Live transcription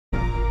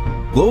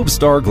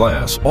Globalstar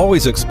Glass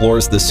always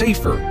explores the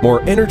safer,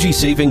 more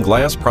energy-saving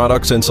glass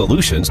products and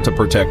solutions to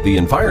protect the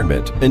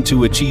environment and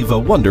to achieve a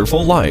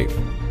wonderful life.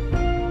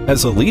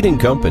 As a leading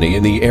company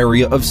in the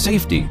area of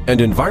safety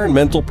and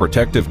environmental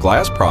protective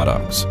glass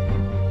products,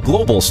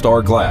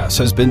 Globalstar Glass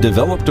has been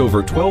developed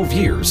over 12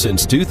 years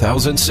since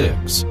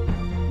 2006.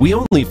 We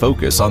only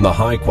focus on the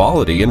high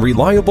quality and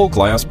reliable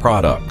glass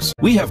products.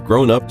 We have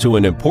grown up to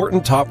an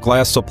important top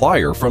glass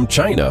supplier from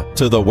China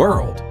to the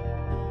world.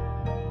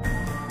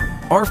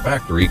 Our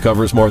factory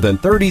covers more than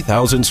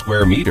 30,000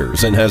 square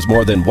meters and has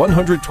more than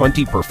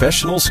 120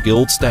 professional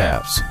skilled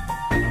staffs.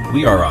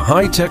 We are a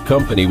high-tech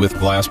company with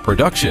glass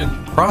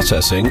production,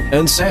 processing,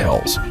 and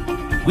sales.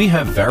 We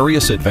have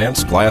various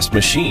advanced glass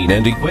machine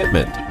and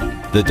equipment.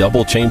 The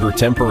double-chamber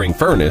tempering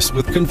furnace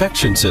with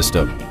convection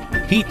system,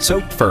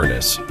 heat-soaked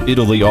furnace,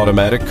 Italy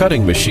automatic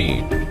cutting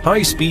machine,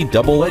 high-speed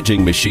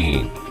double-edging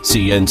machine,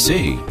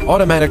 CNC,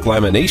 automatic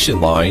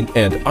lamination line,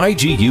 and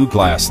IGU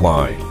glass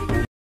line.